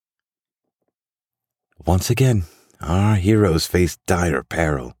Once again, our heroes face dire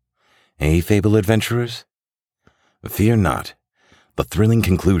peril. Fable adventurers? Fear not. The thrilling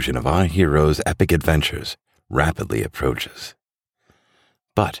conclusion of our heroes' epic adventures rapidly approaches.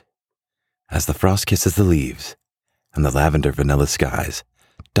 But, as the frost kisses the leaves, and the lavender vanilla skies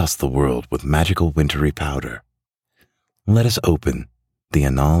dust the world with magical wintry powder, let us open the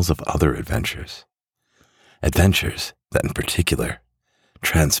annals of other adventures. Adventures that in particular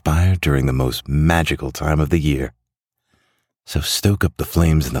transpire during the most magical time of the year. So stoke up the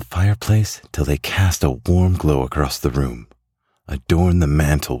flames in the fireplace till they cast a warm glow across the room. Adorn the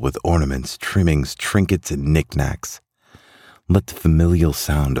mantel with ornaments, trimmings, trinkets, and knickknacks. Let the familial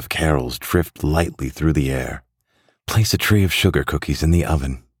sound of carols drift lightly through the air. Place a tray of sugar cookies in the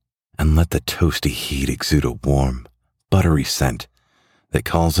oven, and let the toasty heat exude a warm, buttery scent that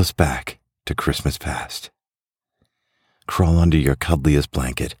calls us back to Christmas past. Crawl under your cuddliest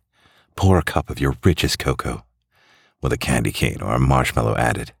blanket, pour a cup of your richest cocoa, with a candy cane or a marshmallow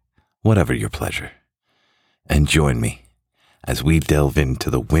added, whatever your pleasure, and join me as we delve into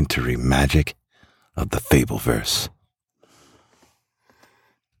the wintry magic of the Fableverse.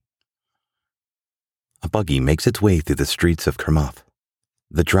 A buggy makes its way through the streets of Kermoth,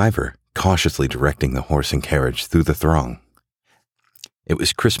 the driver cautiously directing the horse and carriage through the throng. It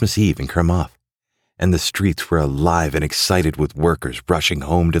was Christmas Eve in Kermoth, and the streets were alive and excited with workers rushing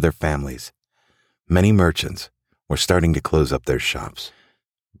home to their families. Many merchants were starting to close up their shops,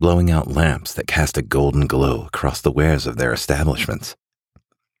 blowing out lamps that cast a golden glow across the wares of their establishments.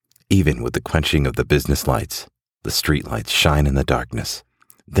 Even with the quenching of the business lights, the street lights shine in the darkness,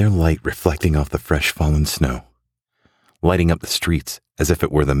 their light reflecting off the fresh fallen snow, lighting up the streets as if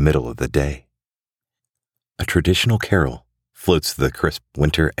it were the middle of the day. A traditional carol floats through the crisp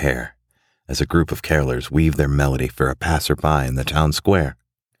winter air as a group of carolers weave their melody for a passerby in the town square.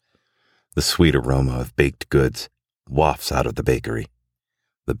 The sweet aroma of baked goods wafts out of the bakery.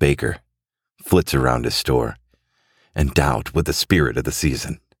 The baker flits around his store, endowed with the spirit of the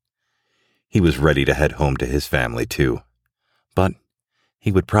season. He was ready to head home to his family too, but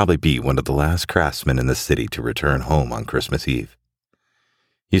he would probably be one of the last craftsmen in the city to return home on Christmas Eve.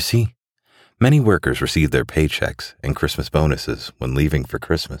 You see, many workers receive their paychecks and Christmas bonuses when leaving for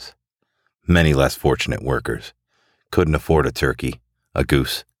Christmas. Many less fortunate workers couldn't afford a turkey, a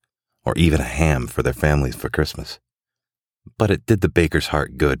goose, or even a ham for their families for Christmas. But it did the baker's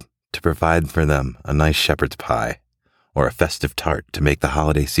heart good to provide for them a nice shepherd's pie or a festive tart to make the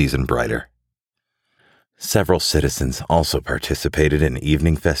holiday season brighter. Several citizens also participated in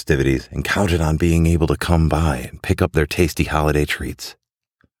evening festivities and counted on being able to come by and pick up their tasty holiday treats.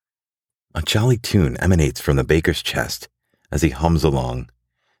 A jolly tune emanates from the baker's chest as he hums along,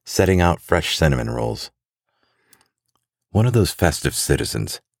 setting out fresh cinnamon rolls. One of those festive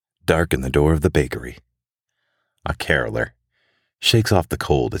citizens darken the door of the bakery. A caroler shakes off the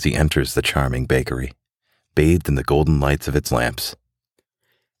cold as he enters the charming bakery, bathed in the golden lights of its lamps.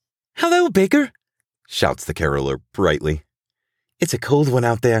 "Hello, baker," shouts the caroler brightly. "It's a cold one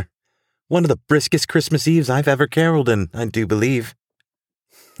out there. One of the briskest Christmas Eves I've ever caroled in, I do believe."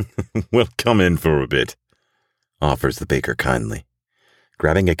 "Well, come in for a bit," offers the baker kindly,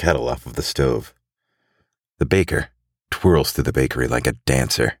 grabbing a kettle off of the stove. The baker twirls through the bakery like a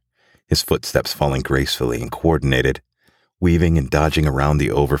dancer, his footsteps falling gracefully and coordinated, weaving and dodging around the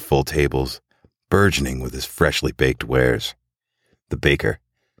overfull tables, burgeoning with his freshly baked wares. The baker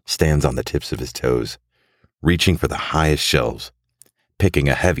stands on the tips of his toes, reaching for the highest shelves, picking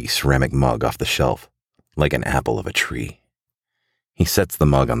a heavy ceramic mug off the shelf, like an apple of a tree. He sets the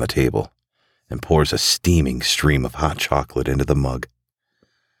mug on the table and pours a steaming stream of hot chocolate into the mug.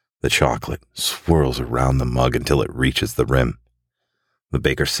 The chocolate swirls around the mug until it reaches the rim. The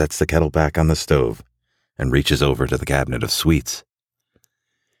baker sets the kettle back on the stove and reaches over to the cabinet of sweets.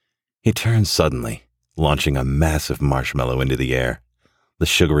 He turns suddenly, launching a massive marshmallow into the air. The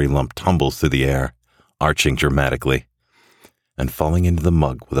sugary lump tumbles through the air, arching dramatically, and falling into the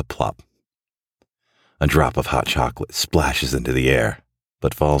mug with a plop. A drop of hot chocolate splashes into the air,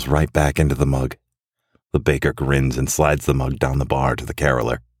 but falls right back into the mug. The baker grins and slides the mug down the bar to the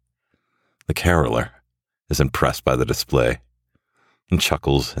caroler. The caroler is impressed by the display, and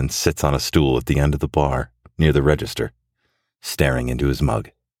chuckles and sits on a stool at the end of the bar, near the register, staring into his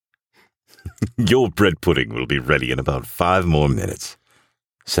mug. "Your bread pudding will be ready in about 5 more minutes,"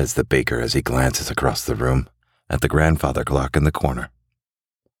 says the baker as he glances across the room at the grandfather clock in the corner.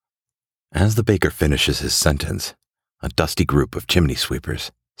 As the baker finishes his sentence, a dusty group of chimney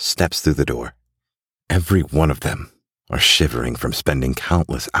sweepers steps through the door. Every one of them are shivering from spending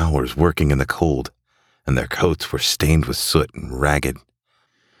countless hours working in the cold, and their coats were stained with soot and ragged.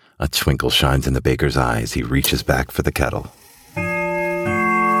 A twinkle shines in the baker's eye as he reaches back for the kettle.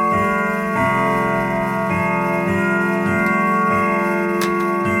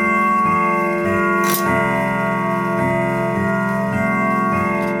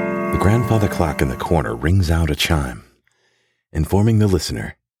 The grandfather clock in the corner rings out a chime, informing the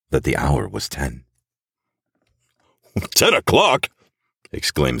listener that the hour was 10. 10 o'clock?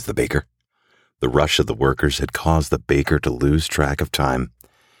 Exclaims the baker. The rush of the workers had caused the baker to lose track of time.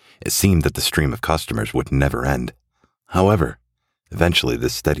 It seemed that the stream of customers would never end. However, eventually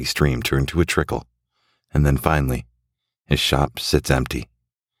this steady stream turned to a trickle, and then finally, his shop sits empty.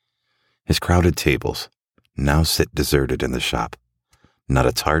 His crowded tables now sit deserted in the shop. Not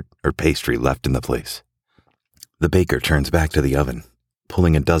a tart or pastry left in the place. The baker turns back to the oven,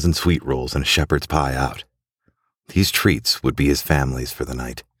 pulling a dozen sweet rolls and a shepherd's pie out. These treats would be his family's for the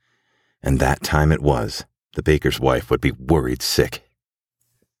night. And that time it was, the baker's wife would be worried sick.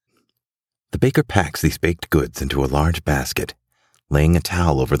 The baker packs these baked goods into a large basket, laying a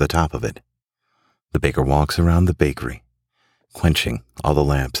towel over the top of it. The baker walks around the bakery, quenching all the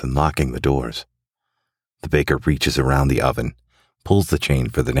lamps and locking the doors. The baker reaches around the oven, pulls the chain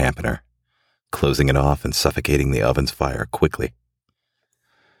for the dampener, closing it off and suffocating the oven's fire quickly.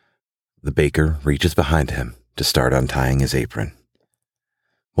 The baker reaches behind him to start untying his apron,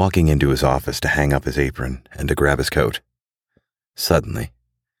 walking into his office to hang up his apron and to grab his coat. Suddenly,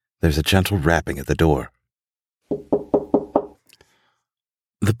 there's a gentle rapping at the door.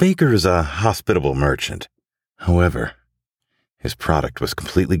 The baker is a hospitable merchant. However, his product was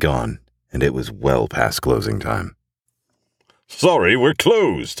completely gone, and it was well past closing time. Sorry, we're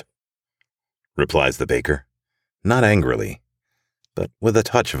closed, replies the baker, not angrily, but with a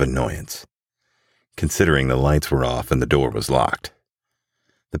touch of annoyance, considering the lights were off and the door was locked.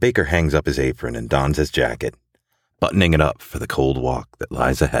 The baker hangs up his apron and dons his jacket, buttoning it up for the cold walk that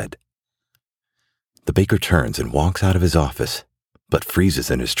lies ahead. The baker turns and walks out of his office, but freezes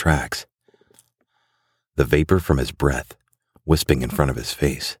in his tracks. The vapor from his breath wisping in front of his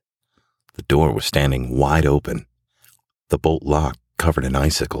face. The door was standing wide open, the bolt lock covered in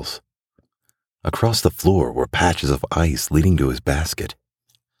icicles. Across the floor were patches of ice leading to his basket.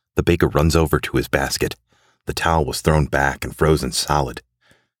 The baker runs over to his basket. The towel was thrown back and frozen solid.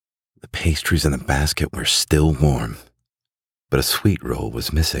 The pastries in the basket were still warm, but a sweet roll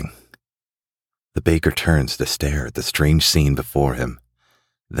was missing. The baker turns to stare at the strange scene before him.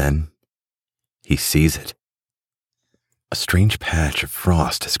 Then, he sees it. A strange patch of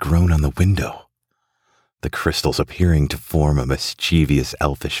frost has grown on the window, the crystals appearing to form a mischievous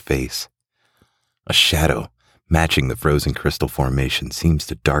elfish face. A shadow matching the frozen crystal formation seems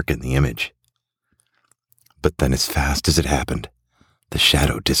to darken the image. But then as fast as it happened, the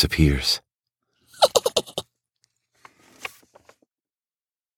shadow disappears.